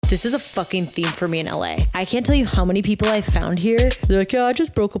This is a fucking theme for me in LA. I can't tell you how many people I found here. They're like, yeah, I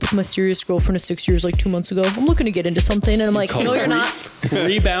just broke up with my serious girlfriend of 6 years like 2 months ago. I'm looking to get into something. And I'm like, no, you're not.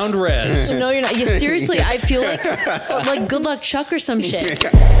 Rebound res. No, you're not. Yeah, seriously, I feel like Good Luck Chuck or some shit.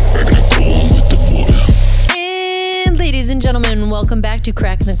 And ladies and gentlemen, welcome back to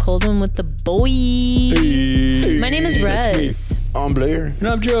Cracking the Cold One with the boys. Hey. My name is Rez. I'm Blair. And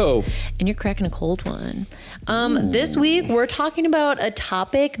I'm Joe. And you're cracking a cold one. This week, we're talking about a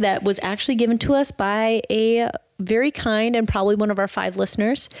topic that was actually given to us by a very kind and probably one of our 5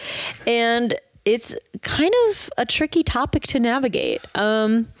 listeners. And it's kind of a tricky topic to navigate.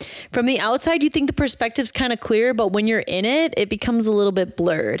 From the outside, you think the perspective's kind of clear, but when you're in it, it becomes a little bit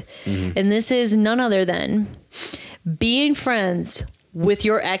blurred. Mm-hmm. And this is none other than being friends with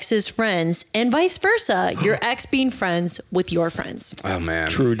your ex's friends and vice versa. Your ex being friends with your friends. Oh man.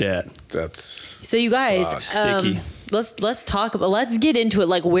 True dat. That's so you guys, sticky. Let's talk about, let's get into it.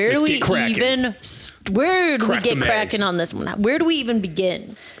 Like, where do we get cracking on this one? Where do we even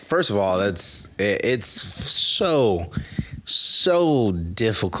begin? First of all, it's so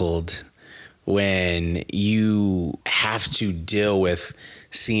difficult when you have to deal with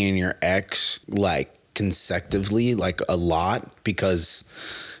seeing your ex like consecutively, like a lot, because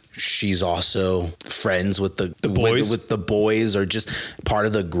she's also friends with the boys, with the boys, or just part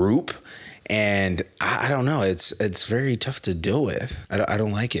of the group. And I don't know. It's very tough to deal with. I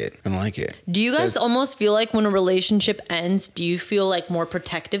don't like it. Do you guys almost feel like when a relationship ends, do you feel like more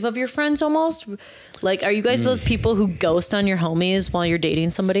protective of your friends almost? Like, are you guys those people who ghost on your homies while you're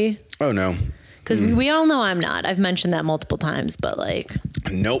dating somebody? Oh, no. Because we all know I'm not. I've mentioned that multiple times, but like.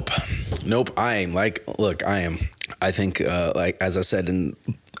 Nope. I am. Look, I am. I think, like, as I said in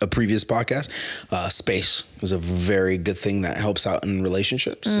a previous podcast, space is a very good thing that helps out in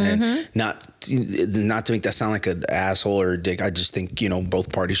relationships. Mm-hmm. And not to make that sound like an asshole or a dick. I just think,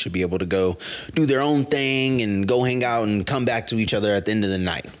 both parties should be able to go do their own thing and go hang out and come back to each other at the end of the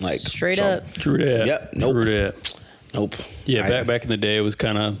night. Like, straight up. True that. Yep. Nope. True that. Nope. Yeah. Back in the day, it was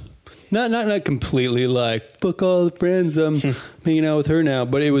kind of not completely like, fuck all the friends, I'm hanging out with her now.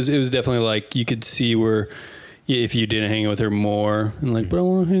 But it was definitely like, you could see where, if you didn't hang out with her more, and like, but I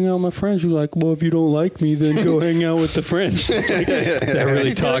want to hang out with my friends. You're like, well, if you don't like me, then go hang out with the friends. It's like that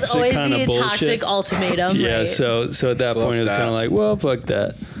really toxic kind of bullshit. Toxic ultimatum. Yeah. Right? So at that point, it was kind of like, well, fuck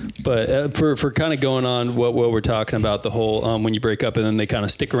that. But for kind of going on what we're talking about, the whole when you break up and then they kind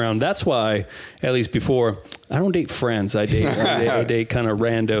of stick around. That's why, at least before, I don't date friends. I date kind of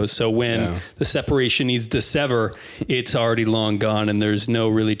randos. So when the separation needs to sever, it's already long gone, and there's no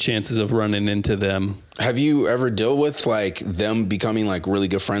really chances of running into them. Have you ever dealt with like them becoming like really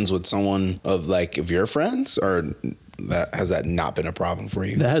good friends with someone of your friends, or has that not been a problem for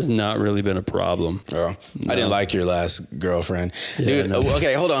you? That has not really been a problem. Oh, no. I didn't like your last girlfriend, dude. No.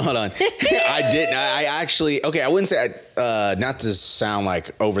 Okay, hold on. I didn't. I actually. Okay, I wouldn't say. Not to sound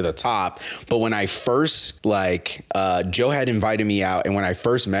like over the top, but when I first Joe had invited me out, and when I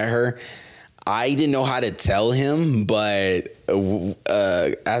first met her, I didn't know how to tell him, but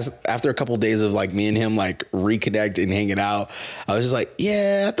after a couple of days of like me and him like reconnect and hanging out, I was just like,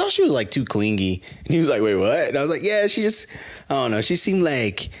 yeah, I thought she was like too clingy. And he was like, wait, what? And I was like, yeah, I don't know. She seemed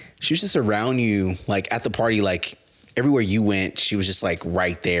like she was just around you, like at the party, like everywhere you went, she was just like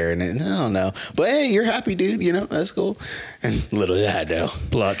right there. And I don't know, but hey, you're happy, dude. That's cool. And little did I know.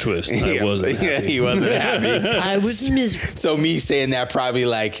 Plot twist. I wasn't happy. Yeah, he wasn't happy. I was miserable. So me saying that probably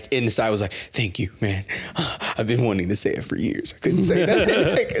like inside was like, thank you, man. I've been wanting to say it for years. I couldn't say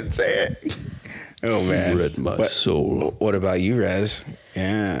that. I couldn't say it. Oh man. You read my soul. What about you, Rez?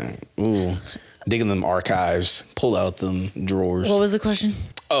 Yeah. Ooh. Digging them archives. Pull out them drawers. What was the question?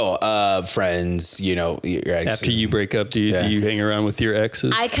 Oh, friends, your exes. After you break up, do you hang around with your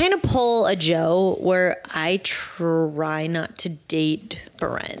exes? I kind of pull a Joe where I try not to date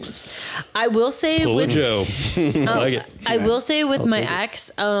friends. I will say pull with a Joe. I like it. I will say with my ex,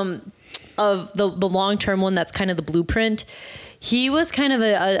 of the long-term one, that's kind of the blueprint. He was kind of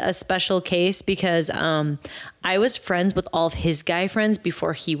a special case because I was friends with all of his guy friends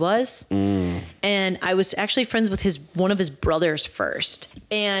before he was. And I was actually friends with one of his brothers first.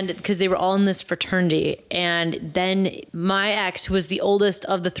 And because they were all in this fraternity. And then my ex, who was the oldest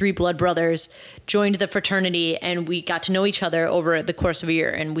of the 3 blood brothers, joined the fraternity, and we got to know each other over the course of a year.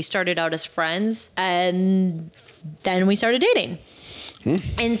 And we started out as friends, and then we started dating.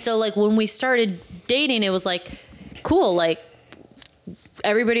 And so like when we started dating, it was like, cool, like,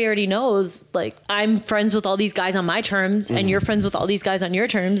 everybody already knows, like, I'm friends with all these guys on my terms and you're friends with all these guys on your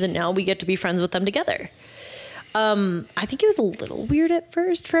terms, and now we get to be friends with them together. I think it was a little weird at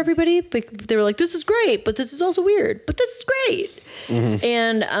first for everybody, but they were like, this is great, but this is also weird, but this is great. Mm-hmm.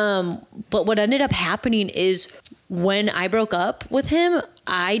 And, but what ended up happening is when I broke up with him,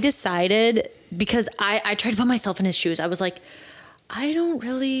 I decided, because I tried to put myself in his shoes. I was like, I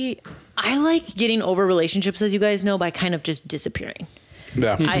like getting over relationships, as you guys know, by kind of just disappearing.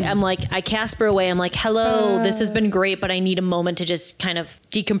 Yeah. I'm like, I Casper away. I'm like, hello, this has been great, but I need a moment to just kind of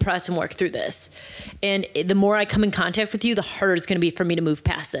decompress and work through this. And the more I come in contact with you, the harder it's going to be for me to move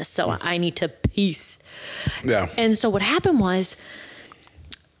past this. So I need to peace. Yeah. And so what happened was,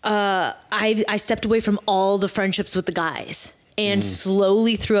 I stepped away from all the friendships with the guys. And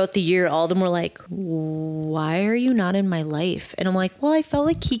slowly throughout the year, all of them were like, why are you not in my life? And I'm like, well, I felt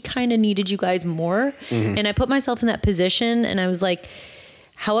like he kind of needed you guys more. And I put myself in that position, and I was like,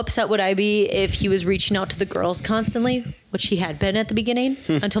 how upset would I be if he was reaching out to the girls constantly, which he had been at the beginning,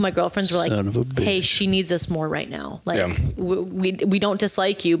 until my girlfriends were like, hey, she needs us more right now. Like, we don't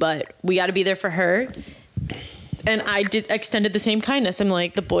dislike you, but we got to be there for her. And I extended the same kindness. I'm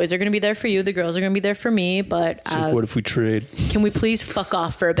like, the boys are going to be there for you. The girls are going to be there for me. But like, what if we trade? Can we please fuck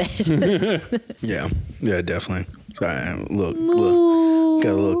off for a bit? Yeah, definitely. Sorry, look,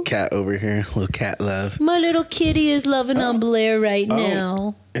 got a little cat over here. Little cat love. My little kitty is loving on Blair right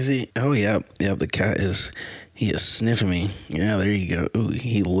now. Is he? Oh, yeah. Yeah, the cat is... He is sniffing me. Yeah, there you go. Ooh,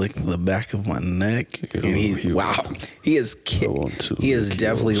 he licked the back of my neck. And he is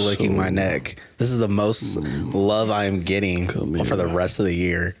definitely licking my neck. This is the most love I am getting for the rest of the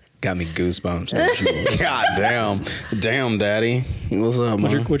year. Got me goosebumps. God damn, Daddy. What's up,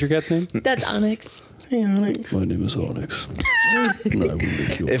 Mom? What's your cat's name? That's Onyx. Hey, Onyx. My name is Onyx.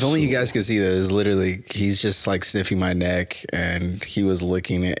 If only you guys could see that. It's literally, he's just like sniffing my neck, and he was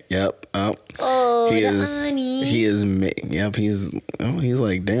licking it. Yep. Oh, he is. Yep. He's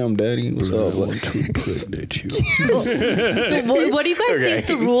like, damn, Daddy, what's up? I want to impregnate you. So what do you guys think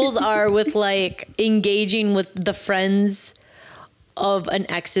the rules are with like engaging with the friends of an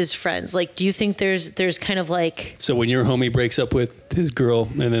ex's friends? Like, do you think there's kind of like... So when your homie breaks up with his girl,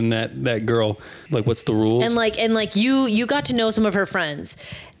 and then that girl, like, what's the rules? And like you got to know some of her friends,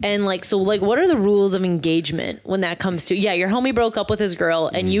 and like, so like, what are the rules of engagement when that comes to... Yeah, your homie broke up with his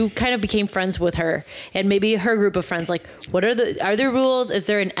girl, and you kind of became friends with her, and maybe her group of friends. Like, are there rules? Is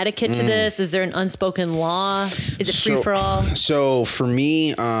there an etiquette to this? Is there an unspoken law? Is it free for all? So for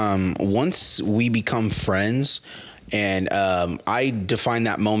me, once we become friends... And I define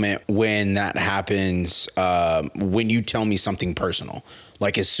that moment when that happens, when you tell me something personal.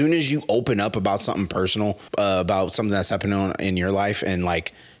 Like, as soon as you open up about something personal, about something that's happening in your life, and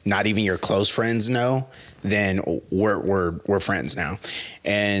like not even your close friends know, then we're friends now.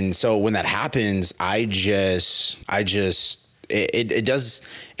 And so when that happens, it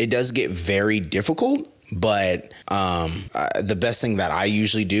does get very difficult. But the best thing that I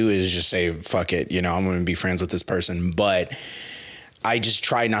usually do is just say, fuck it, I'm going to be friends with this person. But I just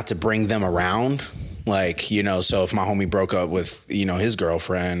try not to bring them around. Like, so if my homie broke up with, his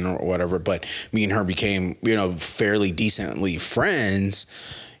girlfriend or whatever, but me and her became, fairly decently friends,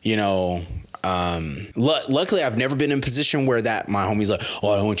 luckily I've never been in a position where my homie's like,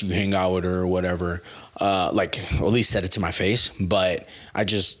 oh, I want you to hang out with her or whatever. Like, or at least said it to my face. But I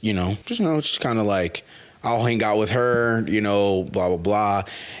just kind of like, I'll hang out with her, blah, blah, blah.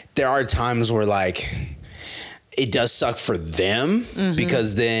 There are times where like it does suck for them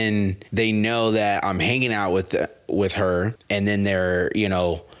because then they know that I'm hanging out with her, and then they're,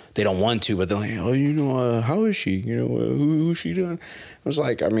 they don't want to, but they're like, oh, how is she? Who's she doing? I was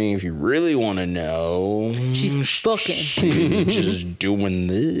like, I mean, if you really want to know, she's fucking. She's just doing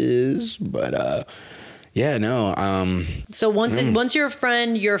this. But yeah, no. So once you're a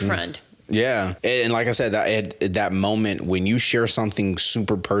friend, you're a friend. Yeah, and like I said, that moment when you share something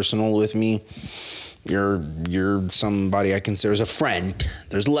super personal with me, you're somebody I consider as a friend.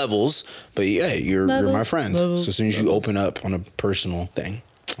 There's levels, but yeah, you're my friend. So as soon as you open up on a personal thing.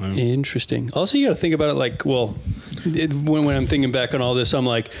 Interesting. Also, you got to think about it like, well, when I'm thinking back on all this, I'm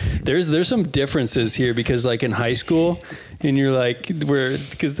like, there's some differences here, because like in high school, and you're like,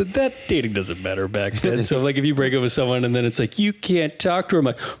 because that dating doesn't matter back then. So like if you break up with someone and then it's like, you can't talk to her, I'm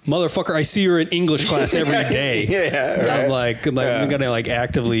like, motherfucker, I see her in English class every day. Yeah, right. I'm like, I'm gonna like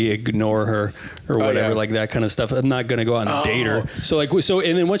actively ignore her or whatever, like that kind of stuff. I'm not gonna go out and date her. So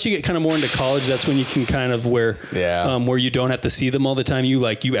and then once you get kind of more into college, that's when you can kind of where you don't have to see them all the time.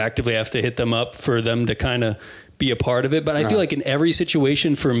 You actively have to hit them up for them to kind of be a part of it. But I feel like in every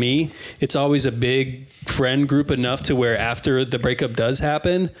situation for me, it's always a big friend group enough to where after the breakup does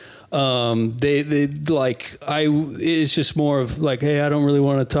happen, it's just more of like, hey, I don't really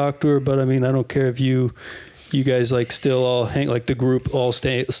want to talk to her, but I mean, I don't care if you you guys like still all hang, like the group all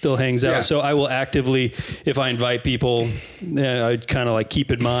still hangs out. So I will actively, if I invite people, I kind of like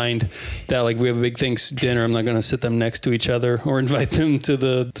keep in mind that like we have a big things dinner, I'm not going to sit them next to each other or invite them to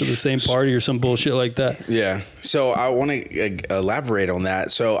the same party or some bullshit like that. Yeah. So I want to elaborate on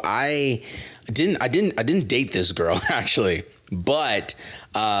that. So I didn't date this girl actually, but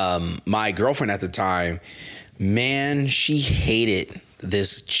my girlfriend at the time, man, she hated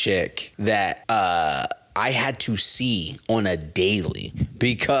this chick that I had to see on a daily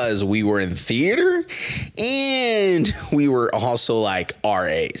because we were in theater and we were also like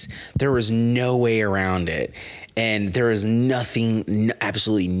RAs. There was no way around it. And there is nothing,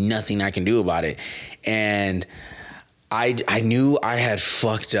 absolutely nothing I can do about it. And I knew I had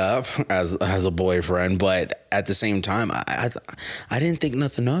fucked up as a boyfriend, but at the same time, I didn't think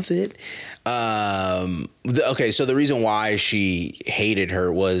nothing of it. Okay, so the reason why she hated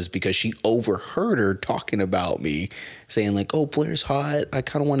her was because she overheard her talking about me, saying like, "Oh, Blair's hot. I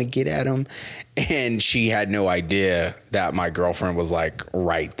kind of want to get at him," and she had no idea that my girlfriend was like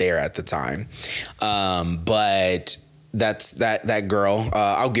right there at the time. But that's that girl.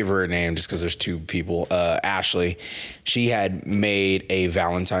 I'll give her a name just because there's two people. Ashley. She had made a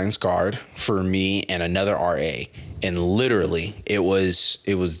Valentine's card for me and another RA, and literally it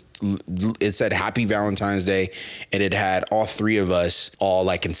said Happy Valentine's Day, and it had all three of us all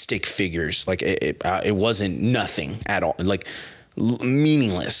like in stick figures. Like it wasn't nothing at all. Like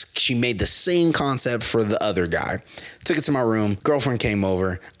meaningless. She made the same concept for the other guy. Took it to my room. Girlfriend came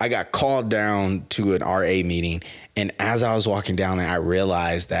over. I got called down to an RA meeting. And as I was walking down there, I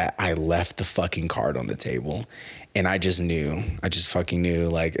realized that I left the fucking card on the table. And I just fucking knew,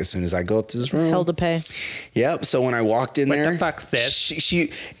 like, as soon as I go up to this room. Hell to pay. Yep. So when I walked in there. What the fuck's this?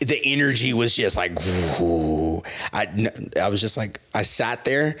 The energy was just like, whoo. I was just like, I sat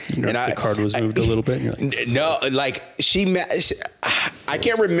there. And the card was moved a little bit. And you're like, no, like, I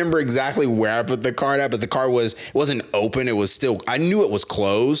can't remember exactly where I put the card at, but the card wasn't open. It was still, I knew it was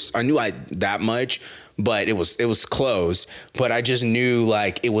closed. I knew that much, but it was closed. But I just knew,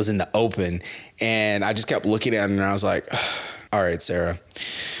 like, it was in the open. And I just kept looking at it, and I was like, all right, Sarah,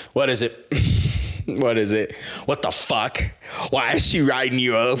 what is it? What is it? What the fuck? Why is she writing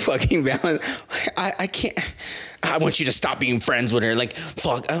you a fucking Valentine? I can't. I want you to stop being friends with her. Like,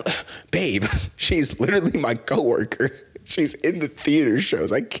 fuck, babe, she's literally my coworker. She's in the theater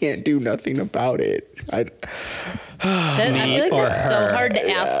shows. I can't do nothing about it. I feel like that's so hard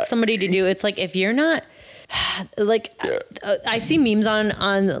to ask somebody to do. It's like, if you're not, like, I see memes on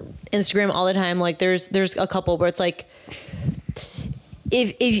Instagram all the time. Like, there's a couple where it's like,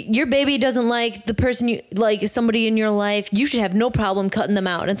 if your baby doesn't like the person you like, somebody in your life, you should have no problem cutting them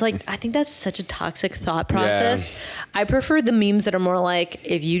out. And it's like, I think that's such a toxic thought process. Yeah. I prefer the memes that are more like,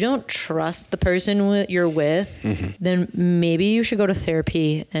 if you don't trust the person you're with, then maybe you should go to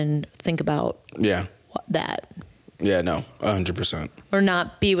therapy and think about that. Yeah, no, 100%. Or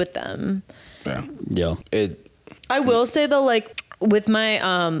not be with them. Yeah. I will say though, like, with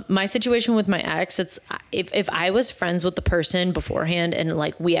my my situation with my ex, it's if I was friends with the person beforehand and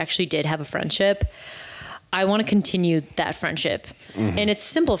like we actually did have a friendship, I want to continue that friendship. And it's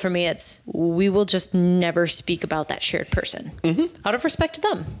simple for me. It's we will just never speak about that shared person out of respect to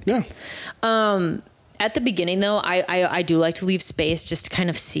them. Yeah. At the beginning though, I do like to leave space just to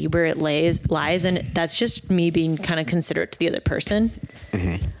kind of see where it lies, and that's just me being kind of considerate to the other person.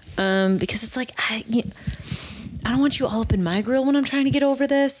 Because it's like I don't want you all up in my grill when I'm trying to get over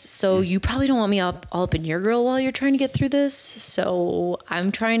this. So you probably don't want me all up in your grill while you're trying to get through this. So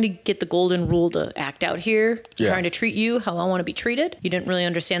I'm trying to get the golden rule to act out here. Yeah. Trying to treat you how I want to be treated. You didn't really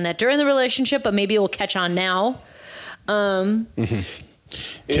understand that during the relationship, but maybe it will catch on now. Can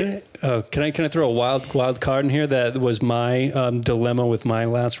I throw a wild card in here? That was my dilemma with my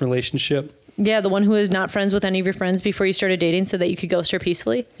last relationship. Yeah, the one who is not friends with any of your friends before you started dating so that you could ghost her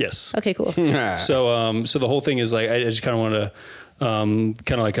peacefully? Yes. Okay, cool. So the whole thing is like, I just kind of want to,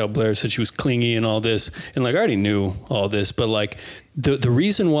 kind of like how Blair said she was clingy and all this. And like, I already knew all this, but like the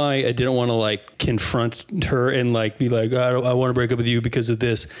reason why I didn't want to like confront her and like be like, I want to break up with you because of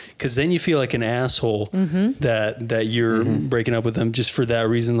this. Cause then you feel like an asshole that you're breaking up with them just for that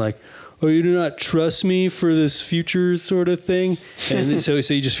reason. Like, oh, you do not trust me for this future sort of thing. And so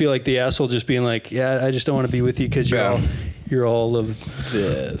you just feel like the asshole just being like, yeah, I just don't want to be with you because you're all of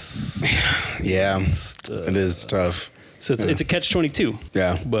this. Yeah, it is tough. So it's a catch-22.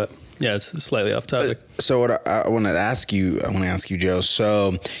 Yeah. But yeah, it's slightly off topic. So what I want to ask you, Joe.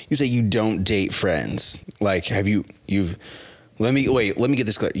 So you say you don't date friends. Like, let me get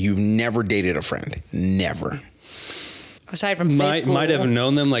this clear. You've never dated a friend. Never. Aside from high school. Might have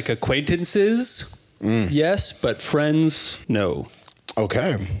known them like acquaintances. yes, but friends, no.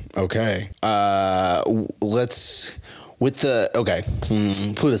 Okay. Put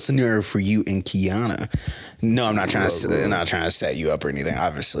a scenario for you and Kiana. No, I'm not trying to set you up or anything.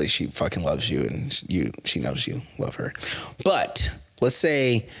 Obviously, she fucking loves you, and she knows you love her. But let's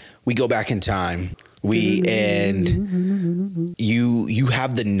say we go back in time. You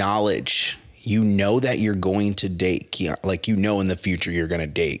have the knowledge. You know that you're going to date Kiana. Like, you know in the future you're going to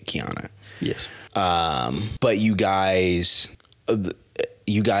date Kiana. Yes. But you guys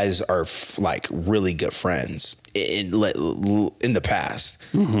are like really good friends in the past.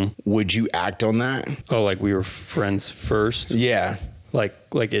 Mm-hmm. Would you act on that? Oh, like we were friends first? Yeah. Like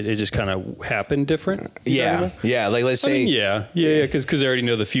it just kind of happened different? Yeah. Like, let's say. Because I already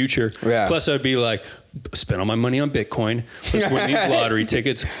know the future. Yeah. Plus, I'd be like, spend all my money on Bitcoin. Let's win these lottery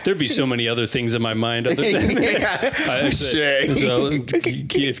tickets. There'd be so many other things in my mind other than so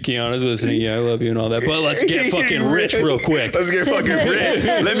if Kiana's listening, I love you and all that, but let's get fucking rich real quick. Let's get fucking rich.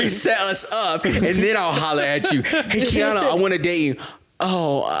 Let me set us up, and then I'll holler at you. Hey, Kiana, I want to date you.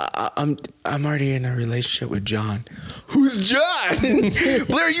 Oh, I'm already in a relationship with John. Who's John?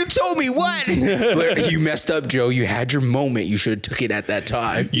 Blair, you told me what? Blair, you messed up, Joe. You had your moment. You should have took it at that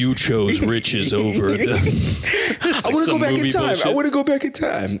time. You chose riches over the. I want to go back in time. Bullshit. I want to go back in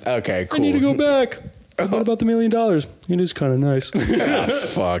time. Okay, cool. I need to go back. What about the $1 million? It is kind of nice.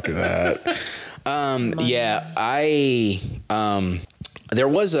 Fuck that. There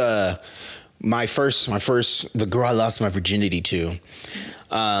was the girl I lost my virginity to.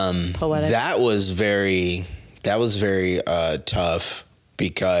 Poetic. That was very tough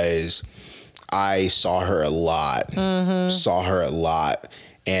because I saw her a lot.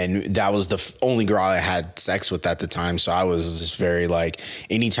 And that was the only girl I had sex with at the time. So I was just very like,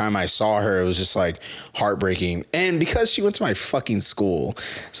 anytime I saw her, it was just like heartbreaking. And because she went to my fucking school.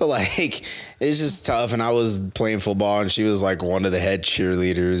 So like, it's just tough. And I was playing football and she was like one of the head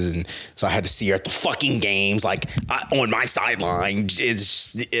cheerleaders. And so I had to see her at the fucking games, like on my sideline.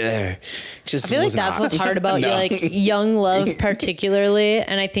 It's just, I feel like that's what's hard about like young love particularly.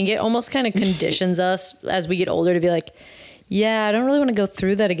 And I think it almost kind of conditions us as we get older to be like, yeah, I don't really want to go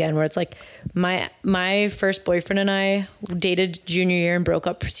through that again, where it's like my first boyfriend and I dated junior year and broke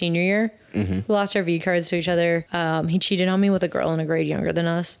up senior year. Mm-hmm. We lost our V cards to each other. He cheated on me with a girl in a grade younger than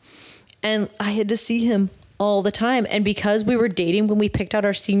us. And I had to see him all the time. And because we were dating when we picked out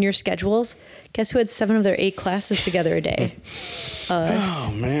our senior schedules, guess who had 7 of their 8 classes together a day? Us.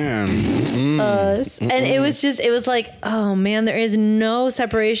 Oh, man. Us. And it was like, oh, man, there is no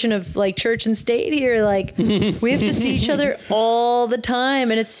separation of like church and state here. Like, we have to see each other all the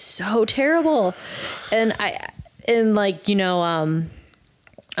time. And it's so terrible. And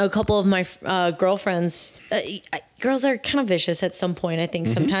a couple of my girlfriends, girls are kind of vicious at some point, I think,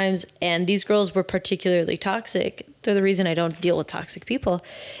 sometimes. And these girls were particularly toxic. They're the reason I don't deal with toxic people.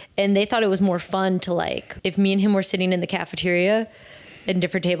 And they thought it was more fun to, like, if me and him were sitting in the cafeteria at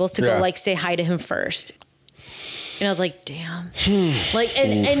different tables, to go, like, say hi to him first. And I was like, damn. Like,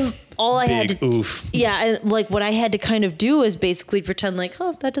 and all I had to, oof. Yeah, and like what I had to kind of do is basically pretend like,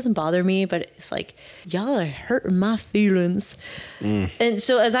 oh, that doesn't bother me, but it's like, y'all are hurting my feelings. And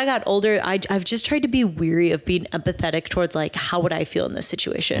so as I got older, I've just tried to be weary of being empathetic towards like, how would I feel in this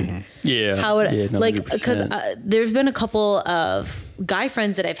situation? Yeah. How would yeah, like, because there's been a couple of guy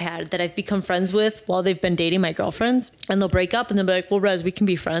friends that I've had that I've become friends with while they've been dating my girlfriends, and they'll break up and they'll be like, well, Rez, we can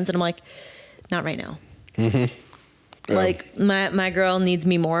be friends. And I'm like, not right now. Like my girl needs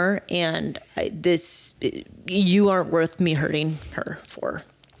me more, and you aren't worth me hurting her for.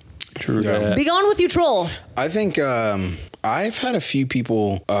 True that. Be gone with you, troll. I think I've had a few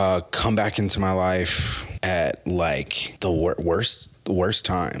people come back into my life at like the worst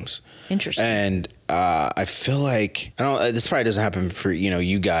times. Interesting. And I feel like this probably doesn't happen for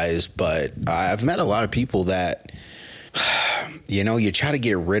you guys, but I've met a lot of people that you try to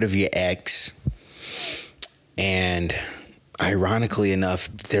get rid of your ex. And ironically enough,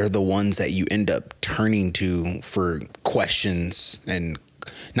 they're the ones that you end up turning to for questions and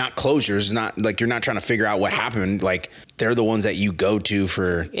not closures. Not like you're not trying to figure out what happened. Like they're the ones that you go to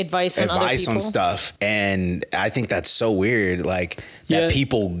for advice on stuff. And I think that's so weird. Like that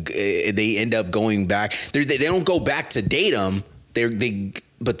people, they end up going back. They don't go back to date them.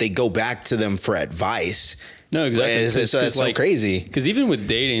 But they go back to them for advice. No, exactly. So it's like, so crazy. Because even with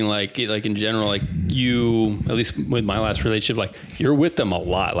dating, like in general, like you, at least with my last relationship, like you're with them a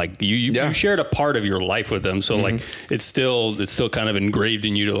lot. Like you shared a part of your life with them. So like it's still kind of engraved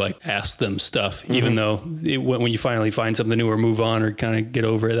in you to like ask them stuff, even though when you finally find something new or move on or kind of get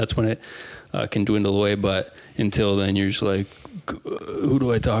over it, that's when it can dwindle away. But until then, you're just like, who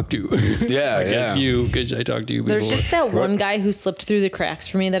do I talk to? Yeah, I guess you, because I talked to you before. There's just that one guy who slipped through the cracks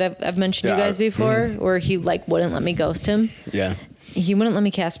for me that I've mentioned to you guys before, where he like wouldn't let me ghost him. Yeah. He wouldn't let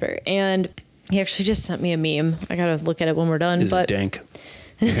me Casper. And he actually just sent me a meme. I got to look at it when we're done. Is it dank?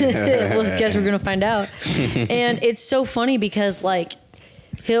 Well, I guess we're going to find out. And it's so funny because like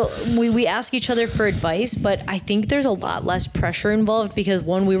we ask each other for advice, but I think there's a lot less pressure involved because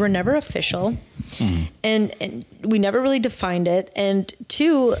one, we were never official and we never really defined it. And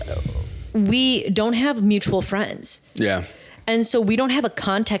two, we don't have mutual friends. Yeah. And so we don't have a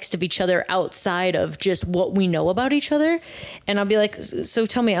context of each other outside of just what we know about each other. And I'll be like, so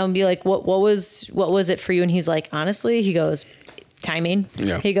tell me, I'll be like, what was it for you? And he's like, honestly, he goes, timing.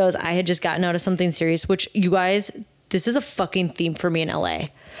 Yeah. He goes, I had just gotten out of something serious, which you guys, this is a fucking theme for me in LA.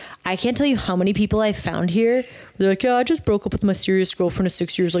 I can't tell you how many people I found here. They're like, yeah, I just broke up with my serious girlfriend of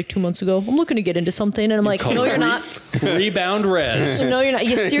 6 years, like 2 months ago. I'm looking to get into something. And I'm like, no, you're not. Rebound res. No, you're not.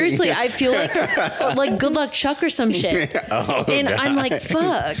 Yeah, seriously, I feel like Good Luck Chuck or some shit. And God. I'm like,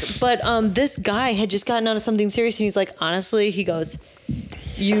 fuck. But this guy had just gotten out of something serious. And he's like, honestly, he goes,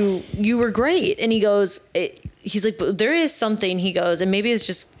 you were great. And he goes, he's like, but there is something, he goes, and maybe it's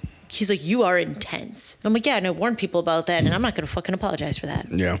just, he's like, you are intense. And I'm like, yeah, and I warned people about that, and I'm not going to fucking apologize for that.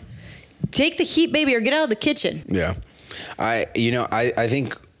 Yeah. Take the heat, baby, or get out of the kitchen. Yeah. I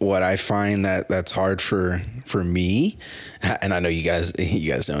think what I find that's hard for me, and I know you guys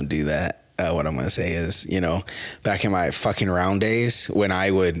don't do that. What I'm going to say is, back in my fucking round days when I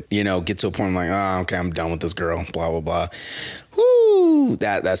would, get to a point I'm like, oh, okay, I'm done with this girl, blah, blah, blah. Woo,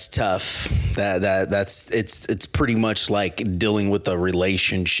 that's tough. It's pretty much like dealing with a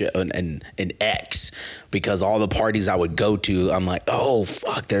relationship and an ex, because all the parties I would go to, I'm like, oh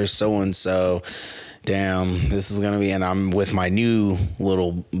fuck, there's so and so. Damn, this is gonna be, and I'm with my new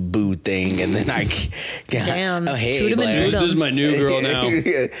little boo thing, and then I damn. Oh, hey, this is my new girl now.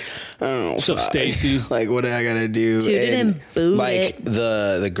 Oh, what's up, Stacy? Like, what do I gotta do? Tooted and booed like it.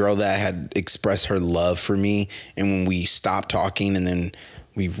 the girl that had expressed her love for me, and when we stopped talking, and then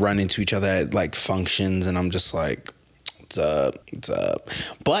we run into each other at like functions, and I'm just like, what's up?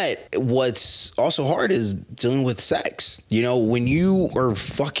 But what's also hard is dealing with sex. When you are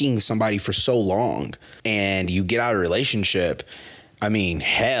fucking somebody for so long and you get out of a relationship, I mean,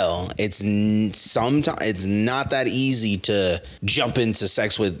 hell, it's not that easy to jump into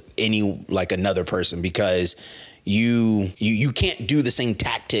sex with another person, because you can't do the same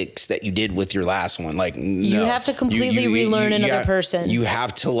tactics that you did with your last one. Like, you have to completely relearn another person. You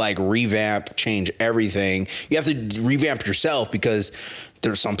have to like revamp, change everything. You have to revamp yourself, because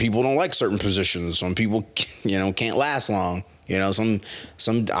there's some people don't like certain positions. Some people, can't last long.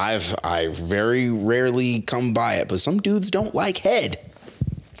 I very rarely come by it, but some dudes don't like head.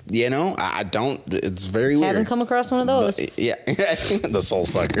 I don't. It's very weird. Haven't come across one of those. But, yeah, the soul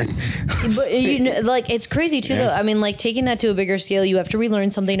sucker. But it's crazy too, though. I mean, like taking that to a bigger scale, you have to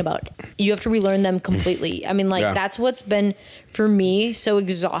relearn something about. You have to relearn them completely. I mean, that's what's been for me so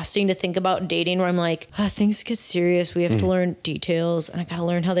exhausting to think about dating, where I'm like, things get serious. We have to learn details, and I gotta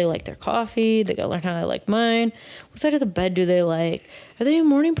learn how they like their coffee. They gotta learn how I like mine. What side of the bed do they like? Are they a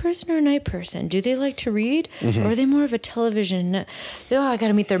morning person or a night person? Do they like to read? Or are they more of a television? I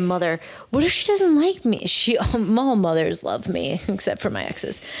gotta meet their mother. What if she doesn't like me? All mothers love me, except for my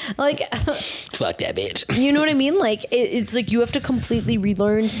exes. Like, fuck that bitch. You know what I mean? Like, it's like you have to completely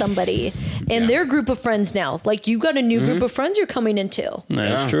relearn somebody and their group of friends now. Like, you've got a new group of friends you're coming into.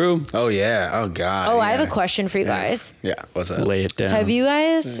 That's true. Oh, yeah. Oh, God. Oh, I have a question for you guys. Yeah. What's up? Lay it down. Have you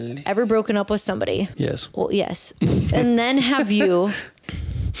guys ever broken up with somebody? Yes. Well, yes. And then have you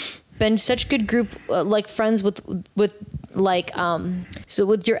been such good group, like friends with like, so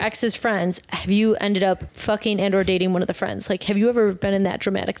with your ex's friends, have you ended up fucking and or dating one of the friends? Like, have you ever been in that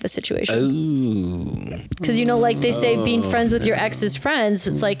dramatic of a situation? Ooh. Because, like they say, being friends with your ex's friends,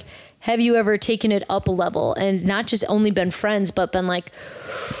 it's like, have you ever taken it up a level and not just only been friends, but been like,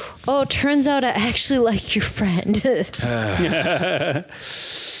 oh, turns out I actually like your friend.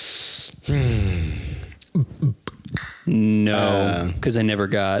 No, because I never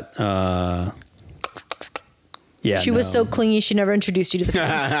got. Yeah, she was so clingy. She never introduced you to the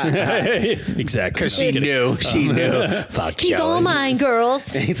friends. Exactly. Because she knew. Fuck, he's all mine,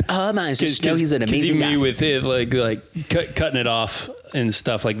 girls. He's all mine. Just know he's an amazing guy. Me with it, like cutting it off and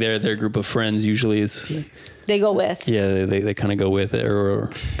stuff. Like their group of friends usually is They go with. Yeah, they kind of go with it,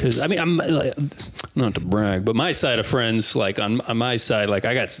 or because I mean, I'm like, not to brag, but my side of friends, like on my side, like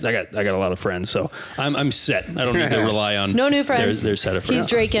I got a lot of friends, so I'm set. I don't need to rely on no new friends. Their set of friends. He's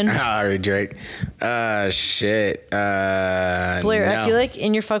Draken. All right, Drake. Shit. Blair, no. I feel like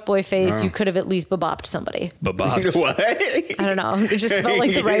in your fuckboy phase, you could have at least babopped somebody. Babopped. What? I don't know. It just felt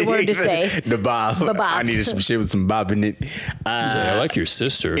like the right word to say. The bob. Babopped. I needed some shit with some bob in it. I like your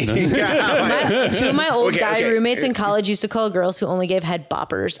sister. Two of my old guy roommates in college used to call girls who only gave head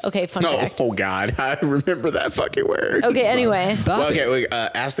boppers. Okay, fun fact. Oh God, I remember that fucking word. Okay, anyway. Well, okay, wait,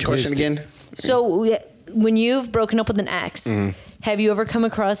 ask the question again. So when you've broken up with an ex, have you ever come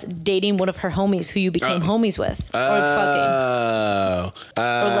across dating one of her homies who you became homies with? Or fucking? Or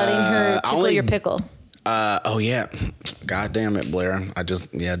letting her tickle your pickle? Oh yeah, God damn it, Blair.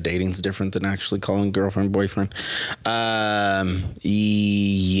 Dating's different than actually calling girlfriend, boyfriend.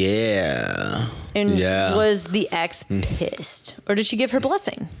 Yeah. And was the ex pissed, or did she give her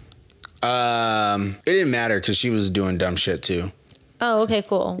blessing? It didn't matter because she was doing dumb shit too. Oh, okay,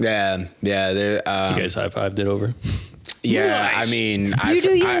 cool. Yeah. You guys high-fived it over. Yeah, Nice. I mean,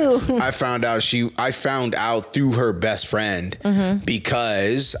 I found out through her best friend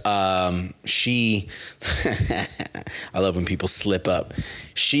because she I love when people slip up.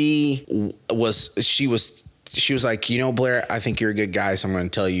 She was like, you know, Blair, I think you're a good guy, so I'm going to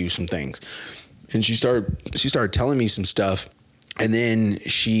tell you some things. And she started telling me some stuff, and then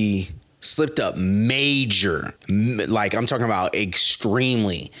she slipped up major, like I'm talking about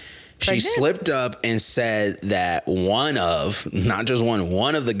extremely. She slipped up and said that one of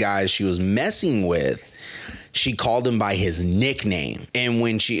the guys she was messing with, she called him by his nickname. And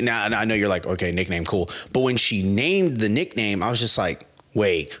when now I know you're like, okay, nickname, cool. But when she named the nickname, I was just like,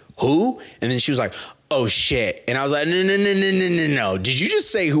 wait, who? And then she was like, oh shit. And I was like, no. Did you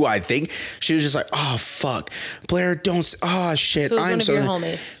just say who I think? She was just like, oh fuck. Blair, don't, oh shit. So it was one of your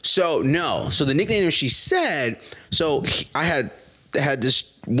homies. So no. So the nickname she said, I had this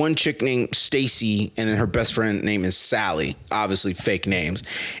one chick named Stacy, and then her best friend name is Sally, obviously fake names.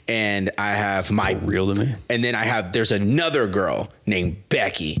 And I have real to me. And then there's another girl named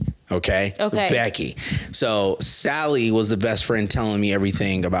Becky. Okay. Becky. So Sally was the best friend telling me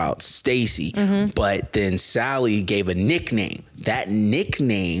everything about Stacy, but then Sally gave a nickname. That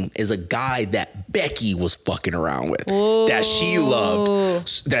nickname is a guy that Becky was fucking around with. Whoa. That she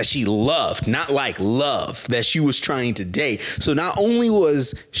loved, not like love, that she was trying to date. So not only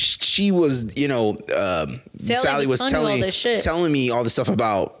was Sally was telling me all the stuff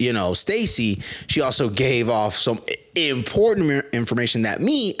about, Stacy, she also gave off some important information that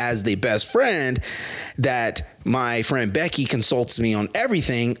me, as the best friend, that my friend Becky consults me on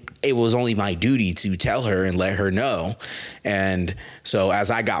everything. It was only my duty to tell her and let her know. And so as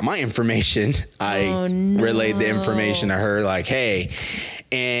I got my information, I relayed the information to her, like, hey,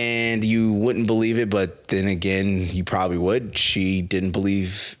 and you wouldn't believe it, but then again, you probably would. She didn't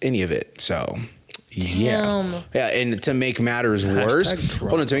believe any of it. So yeah. And to make matters worse,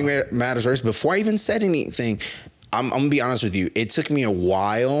 before I even said anything, I'm gonna be honest with you. It took me a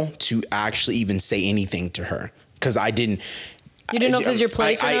while to actually even say anything to her because I didn't. You didn't know if it was your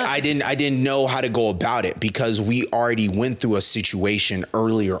place or not? I didn't know how to go about it because we already went through a situation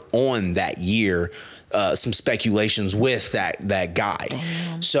earlier on that year. Some speculations with that guy.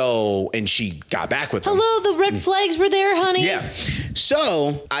 Damn. So, and she got back with him. Hello, the red flags were there, honey. Yeah.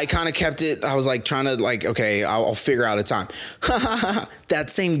 So I kind of kept it. I was like trying to okay, I'll figure out a time. That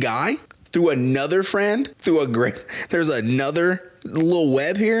same guy through another friend, there's another little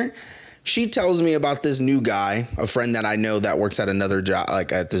web here. She tells me about this new guy, a friend that I know that works at another job,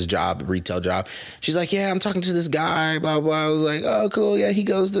 like at this job, retail job. She's like, yeah, I'm talking to this guy, blah, blah. I was like, oh, cool. Yeah, he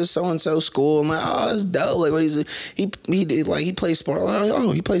goes to so-and-so school. I'm like, oh, that's dope. Like, what he plays sports. Like,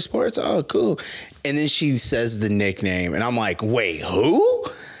 oh, he plays sports? Oh, cool. And then she says the nickname. And I'm like, wait, who?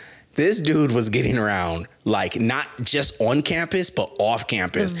 This dude was getting around, like, not just on campus, but off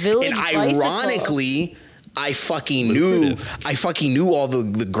campus. And ironically, I fucking knew all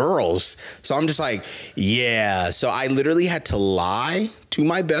the girls. So I'm just like, yeah. So I literally had to lie to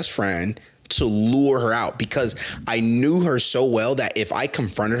my best friend to lure her out because I knew her so well that if I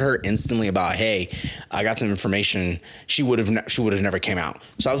confronted her instantly about, hey, I got some information, she would have never came out.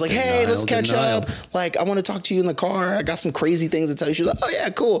 So I was like, hey, let's catch up. Like, I want to talk to you in the car. I got some crazy things to tell you. She's like, oh yeah,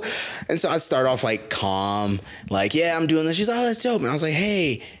 cool. And so I start off like calm, like, yeah, I'm doing this. She's like, oh, that's dope. And I was like,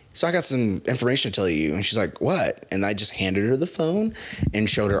 hey, so I got some information to tell you. And she's like, what? And I just handed her the phone and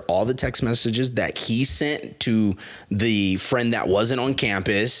showed her all the text messages that he sent to the friend that wasn't on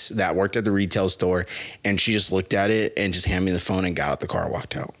campus that worked at the retail store. And she just looked at it and just handed me the phone and got out the car and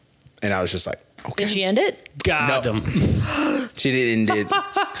walked out. And I was just like, Okay. Did she end it? Got him. She didn't end it.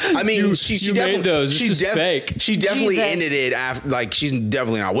 I mean, she definitely made those. It's just fake. She definitely Jesus. ended it after. Like, she's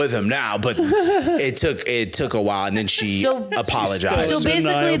definitely not with him now. But it took a while, and then she apologized. So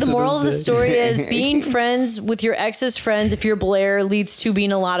basically, the moral of the story is being friends with your ex's friends, if you're Blair, leads to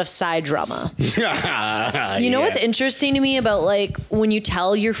being a lot of side drama. You know what's interesting to me about like when you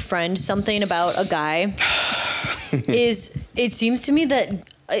tell your friend something about a guy is it seems to me that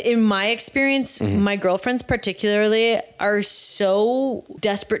in my experience, my girlfriends particularly are so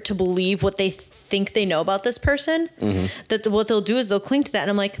desperate to believe what they think they know about this person that what they'll do is they'll cling to that.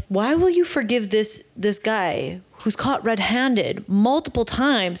 And I'm like, why will you forgive this guy who's caught red-handed multiple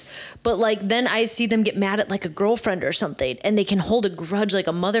times, but like then I see them get mad at like a girlfriend or something and they can hold a grudge like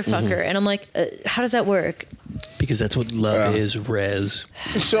a motherfucker. And I'm like, how does that work? Because that's what love is, Rez.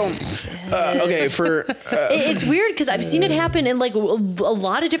 So, okay, It's weird because I've seen it happen in like a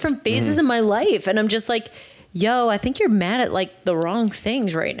lot of different phases in my life. And I'm just like, yo, I think you're mad at like the wrong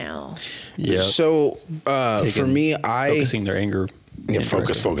things right now. Yeah. So, for me, focusing their anger. Yeah,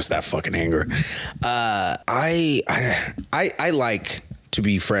 focus that fucking anger. I like to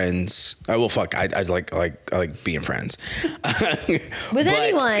be friends. I like being friends with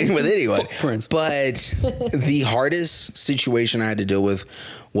anyone. With anyone, Friends. But the hardest situation I had to deal with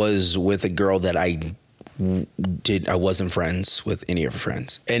was with a girl that I wasn't friends with any of her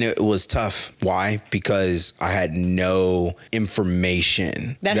friends, and it was tough. Why? Because I had no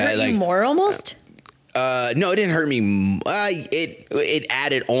information. That hurt you more almost. No, it didn't hurt me. It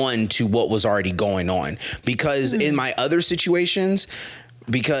added on to what was already going on because in my other situations,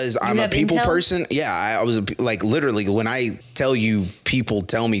 because I'm a people person. Yeah, I was like literally when I tell you people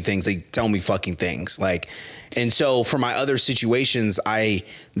tell me things, they tell me fucking things. Like, and so for my other situations,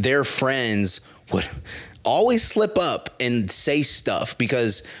 their friends would always slip up and say stuff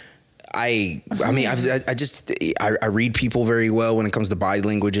because I read people very well when it comes to body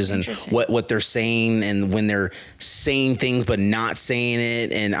languages and what they're saying and when they're saying things but not saying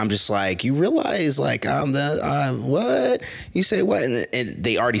it, and I'm just like, you realize like I'm the what you say what, and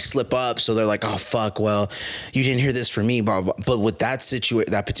they already slip up, so they're like, oh fuck, well you didn't hear this from me, blah, blah. But with that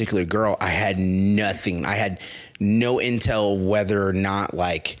particular girl, I had nothing. I had no intel whether or not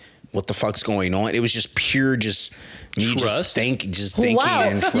like what the fuck's going on. It was just pure me trust? just thinking. Wow,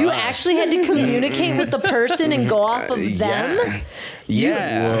 and trust. you actually had to communicate with the person and go off of them?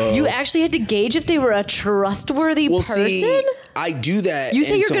 Yeah. You actually had to gauge if they were a trustworthy person? See, I do that. You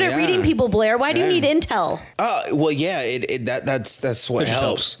say you're good at reading people, Blair. Why do you need intel? Well, yeah, that's what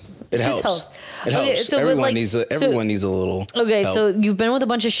helps. It helps. It helps. Okay, so everyone needs a little. Okay, help. so you've been with a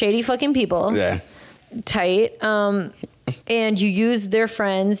bunch of shady fucking people. Yeah. Tight. And you use their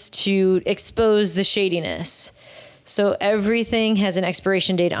friends to expose the shadiness. So everything has an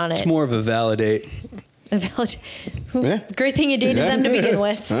expiration date on it. It's more of a validate. Great thing you dated them to begin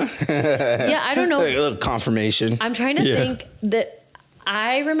with. Yeah, I don't know. A little confirmation. I'm trying to think that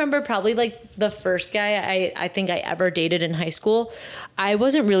I remember probably like the first guy I think I ever dated in high school. I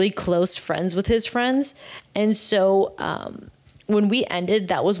wasn't really close friends with his friends. And so when we ended,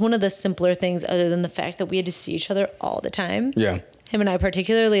 that was one of the simpler things other than the fact that we had to see each other all the time. Yeah. Him and I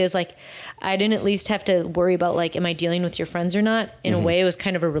particularly is like, I didn't at least have to worry about like, am I dealing with your friends or not? In a way, it was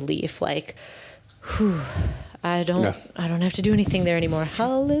kind of a relief. Like, whew, I don't have to do anything there anymore.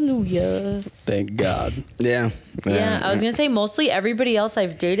 Hallelujah. Thank God. Yeah, I was going to say mostly everybody else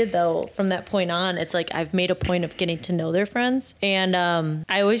I've dated though, from that point on, it's like I've made a point of getting to know their friends. And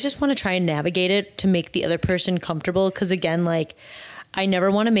I always just want to try and navigate it to make the other person comfortable. Cause again, like I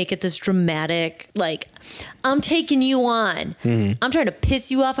never want to make it this dramatic, like I'm taking you on. I'm trying to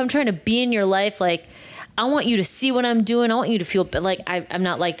piss you off. I'm trying to be in your life. Like I want you to see what I'm doing. I want you to feel, but like I'm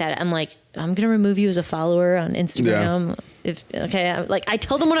not like that. I'm like, I'm going to remove you as a follower on Instagram. Yeah. I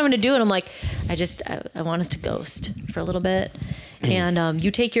tell them what I'm going to do. And I'm like, I want us to ghost for a little bit. And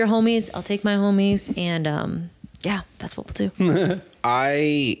you take your homies, I'll take my homies. And yeah, that's what we'll do.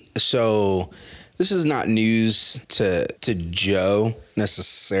 So this is not news to Joe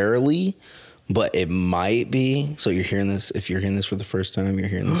necessarily, but it might be. So you're hearing this. If you're hearing this for the first time, you're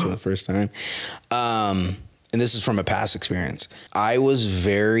hearing this for the first time. And this is from a past experience. I was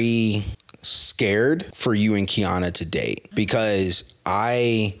very scared for you and Kiana to date because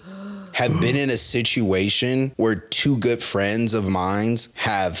I have been in a situation where two good friends of mine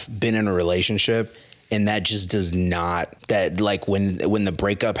have been in a relationship. And that just does not, that like when the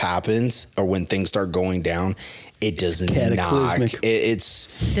breakup happens or when things start going down, it does not. Cataclysmic.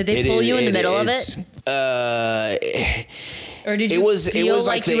 Did they pull you in the middle of it? Or did you feel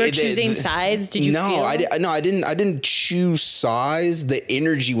like you were choosing sides? Did you? No, I didn't choose sides. The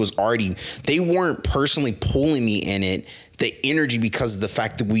energy was already. They weren't personally pulling me in it. The energy, because of the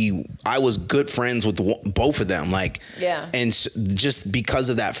fact that I was good friends with both of them. Like, yeah. And just because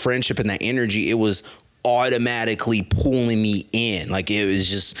of that friendship and that energy, it was automatically pulling me in. Like, it was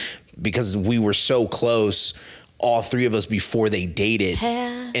just because we were so close, all three of us, before they dated,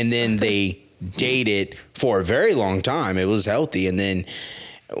 and then they dated for a very long time. It was healthy, and then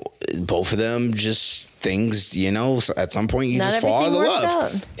both of them just things, at some point you not just fall in love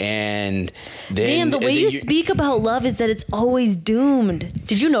out. And then the way you speak about love is that it's always doomed.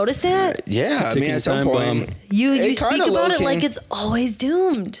 Did you notice that? Yeah, I mean, at some point you speak about it like it's always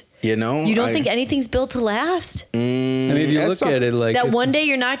doomed. You don't think anything's built to last? I mean, if you look at it like that, one day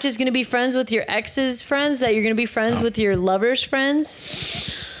you're not just going to be friends with your ex's friends, that you're going to be friends with your lover's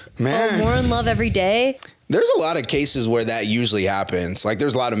friends. Man, more in love every day. There's a lot of cases where that usually happens. Like,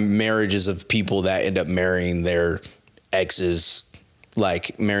 there's a lot of marriages of people that end up marrying their exes,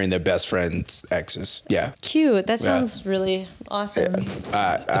 like marrying their best friend's exes. Yeah. Cute. That sounds really awesome.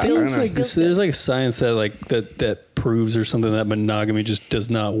 I feel like there's like science that proves or something that monogamy just does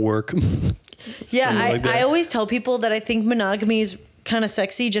not work. Yeah, I always tell people that I think monogamy is kind of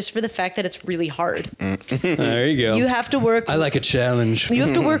sexy just for the fact that it's really hard. There you go. You have to work. I like a challenge. You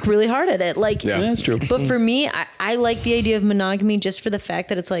have to work really hard at it. Like, yeah, that's true. But for me, I like the idea of monogamy just for the fact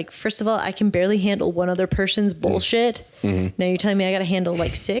that it's like, first of all, I can barely handle one other person's bullshit. Now you're telling me I got to handle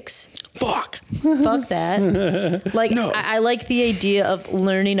like 6? Fuck that. Like, no. I like the idea of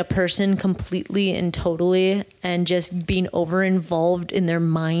learning a person completely and totally and just being over involved in their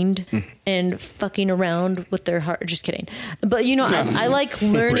mind and fucking around with their heart. Just kidding. But I like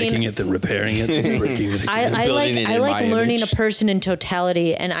learning. Breaking it, then repairing it, then breaking it again. I like learning a person in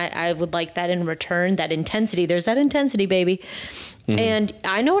totality, and I would like that in return, that intensity. There's that intensity, baby. And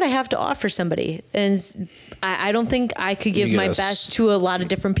I know what I have to offer somebody. And I don't think I could give my best to a lot of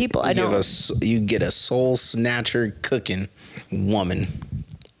different people. You get a soul snatcher cooking woman.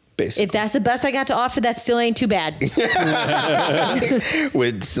 Basically. If that's the best I got to offer, that still ain't too bad.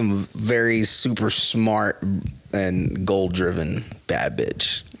 With some very super smart and goal-driven bad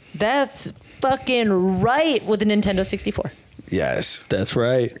bitch. That's fucking right, with a Nintendo 64. Yes. That's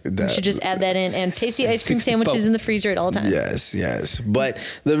right. You should just add that in. And tasty ice cream sandwiches in the freezer at all times. Yes.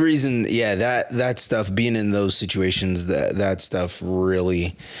 But the reason, that stuff, being in those situations, that stuff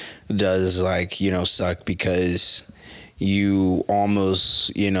really does, suck, because you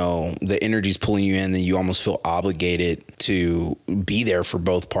almost, the energy's pulling you in, and you almost feel obligated to be there for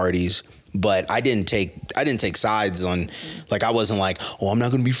both parties. But I didn't take sides on, like, I wasn't like, oh, I'm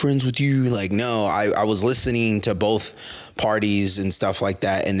not going to be friends with you. Like, no, I was listening to both parties and stuff like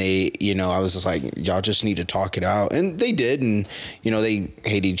that. And they, I was just like, y'all just need to talk it out. And they did. And, they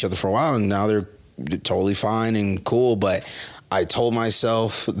hated each other for a while, and now they're totally fine and cool. But I told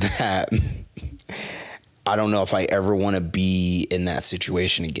myself that I don't know if I ever want to be in that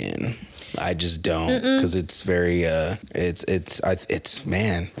situation again. I just don't, because it's very, man,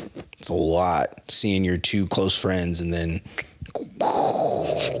 it's a lot seeing your two close friends and then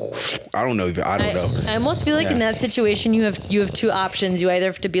I don't know. I almost feel like in that situation you have two options. You either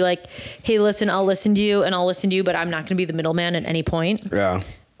have to be like, hey, listen, I'll listen to you and I'll listen to you, but I'm not going to be the middleman at any point. Yeah.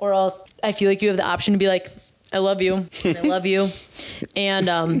 Or else I feel like you have the option to be like, I love you and I love you,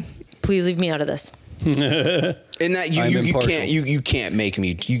 and please leave me out of this. And that you can't make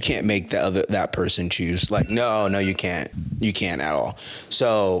that person choose. Like, no, you can't at all.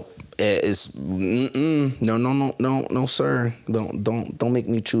 So it's no, sir. Don't make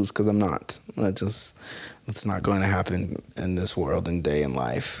me choose, because I'm not. It's not going to happen in this world and day in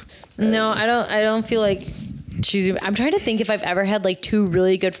life. No, I don't feel like choosing. I'm trying to think if I've ever had like two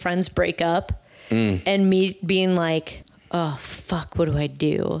really good friends break up, and me being like, oh fuck, what do I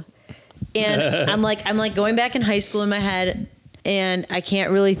do? And I'm like going back in high school in my head, and I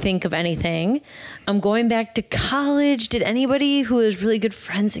can't really think of anything. I'm going back to college. Did anybody who was really good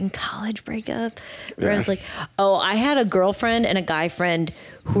friends in college break up? Where I was like, oh, I had a girlfriend and a guy friend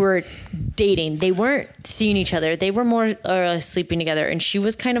who were dating. They weren't seeing each other. They were more sleeping together. And she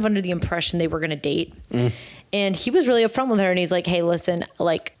was kind of under the impression they were going to date. And he was really upfront with her. And he's like, hey, listen,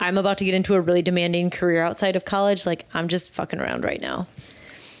 like, I'm about to get into a really demanding career outside of college. Like, I'm just fucking around right now.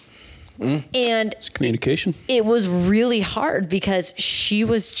 And it's communication. It was really hard because she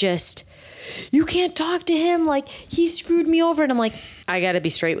was just, you can't talk to him. Like, he screwed me over. And I'm like, I got to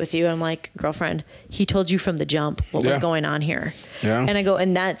be straight with you. And I'm like, girlfriend, he told you from the jump what was going on here. Yeah. And I go,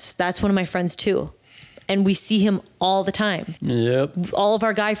 and that's one of my friends too. and we see him all the time. Yep. All of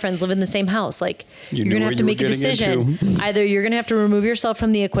our guy friends live in the same house. Like, You you're knew going to what have to you make were a getting decision. into. Either you're going to have to remove yourself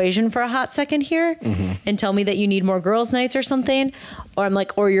from the equation for a hot second here and tell me that you need more girls' nights or something, or I'm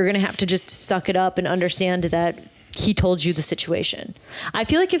like, or you're going to have to just suck it up and understand that he told you the situation. I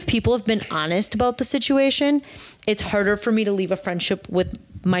feel like if people have been honest about the situation, it's harder for me to leave a friendship with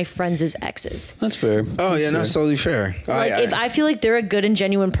my friends' exes. That's fair. Oh yeah, that's totally fair. Like, if I feel like they're a good and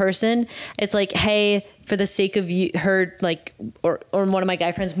genuine person, it's like, hey, for the sake of you, her, like, or one of my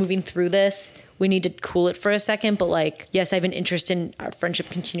guy friends moving through this, we need to cool it for a second. But like, yes, I have an interest in our friendship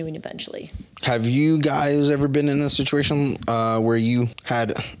continuing eventually. Have you guys ever been in a situation where you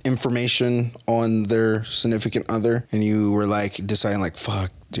had information on their significant other and you were like deciding like,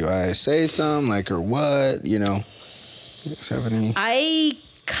 fuck, do I say something, like, or what? You know, you guys have any? I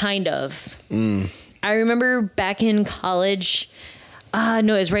kind of. I remember back in college.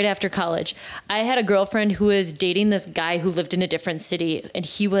 No, it was right after college. I had a girlfriend who was dating this guy who lived in a different city, and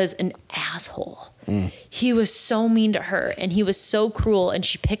he was an asshole. He was so mean to her, and he was so cruel. And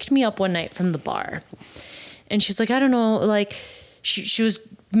she picked me up one night from the bar, and she's like, I don't know, like, she was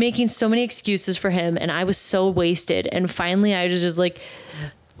making so many excuses for him, and I was so wasted. And finally, I was just like,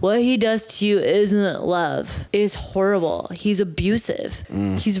 what he does to you isn't love. It's horrible. He's abusive.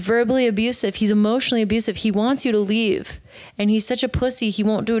 He's verbally abusive. He's emotionally abusive. He wants you to leave. And he's such a pussy. He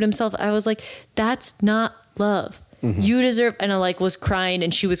won't do it himself. I was like, that's not love. You deserve, and I like was crying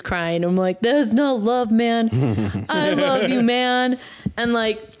and she was crying. I'm like, that's not love, man. I love you, man. And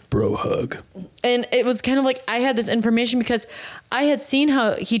like, Bro hug. and it was kind of like, I had this information because I had seen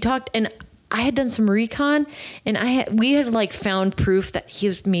how he talked, and I had done some recon, and we had like found proof that he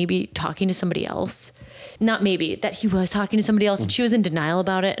was maybe talking to somebody else. Not maybe, that he was talking to somebody else, and she was in denial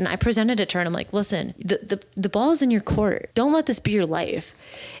about it. And I presented it to her, and I'm like, listen, the ball is in your court. Don't let this be your life.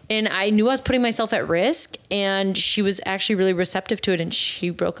 And I knew I was putting myself at risk, and she was actually really receptive to it, and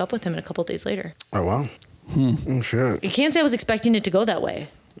she broke up with him a couple of days later. Oh wow. Oh shit. I can't say I was expecting it to go that way.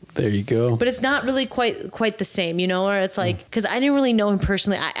 There you go. But it's not really quite the same, you know, where it's like, because I didn't really know him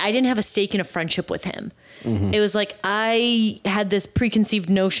personally. I didn't have a stake in a friendship with him. It was like I had this preconceived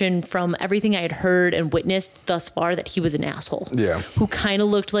notion from everything I had heard and witnessed thus far that he was an asshole. Yeah. Who kind of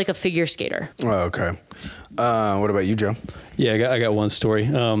looked like a figure skater. Oh, okay. What about you, Joe? Yeah, I got one story.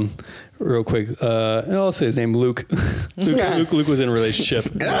 Real quick, and I'll say his name, Luke. Luke was in a relationship.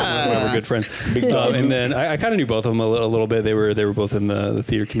 One of our good friends. And then I kind of knew both of them a little bit. They were both in the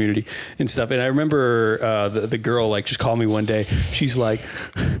theater community and stuff. And I remember the girl like just called me one day. She's like,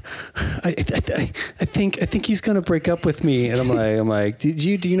 I think he's gonna break up with me. And I'm like, do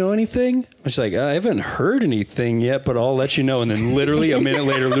you know anything? And she's like, I haven't heard anything yet, but I'll let you know. And then literally a minute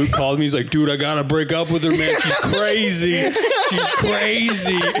later, Luke called me. He's like, dude, I gotta break up with her, man. She's crazy. She's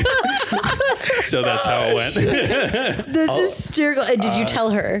crazy. So that's how it went. This is hysterical. Did you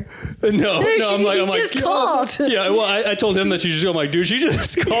tell her? No. I'm like, just called. Yeah, well, I told him that she just. I'm like, dude, she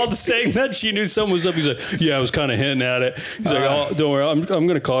just called saying that she knew someone was up. He's like, yeah, I was kind of hinting at it. He's like, oh, don't worry, I'm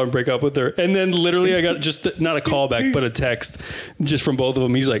gonna call her and break up with her. And then literally, I got just not a call back, but a text just from both of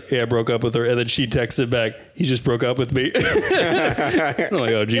them. He's like, yeah, I broke up with her, and then she texted back, he just broke up with me. I'm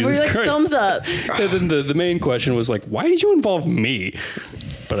like, oh Jesus We're like, Christ! thumbs up. And then the main question was like, why did you involve me?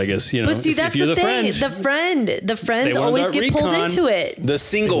 But I guess, you know, But see, that's the thing. The friends always get pulled into it. The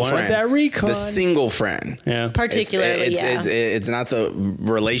single friend. That recon. The single friend. Yeah. Particularly, yeah. It's not the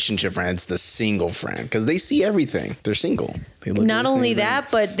relationship friend. It's the single friend because they see everything. They're single. They look Not at the only same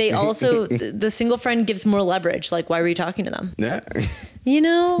that, but they also the single friend gives more leverage. Like, why were you talking to them? Yeah. You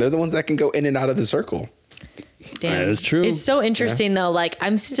know, They're the ones that can go in and out of the circle. damn, That is true. It's so interesting though. Like,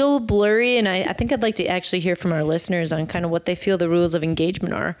 I'm still blurry, and I think I'd like to actually hear from our listeners on kind of what they feel the rules of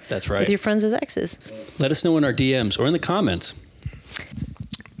engagement are. That's right. With your friends as exes. Let us know in our DMs or in the comments.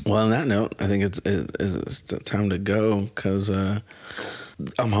 Well, on that note, I think it's time to go because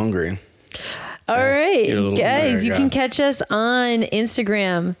I'm hungry. All right, You're a little- guys, you Yeah. can catch us on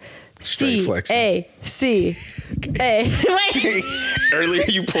Instagram. Straight flexing. CACA. Wait. Earlier,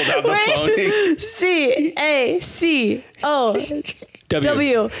 you pulled out the phone.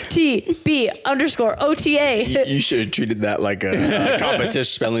 CACOWTB_OTA. You should have treated that like a competition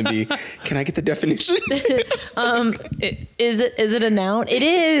spelling bee. Can I get the definition? Is it a noun? It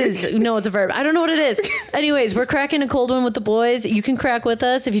is. No, it's a verb. I don't know what it is. Anyways, we're cracking a cold one with the boys. You can crack with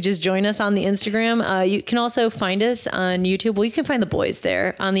us if you just join us on the Instagram. You can also find us on YouTube. Well, you can find the boys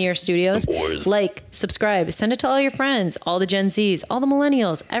there on the Air Studios. The boys. Like, subscribe, send it to all your friends, all the Gen Zs, all the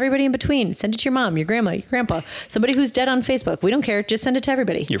millennials, everybody in between. Send it to your mom, your grandma, your grandpa, somebody who's dead on Facebook. We don't care. Just just send it to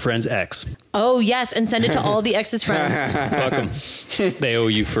everybody. Your friend's ex. Oh, yes. And send it to all the ex's friends. Fuck them. They owe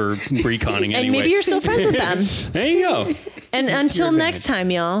you for reconning anyway. And maybe you're still friends with them. There you go. And until next time,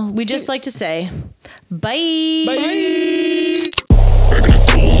 y'all, we just like to say, bye. Bye.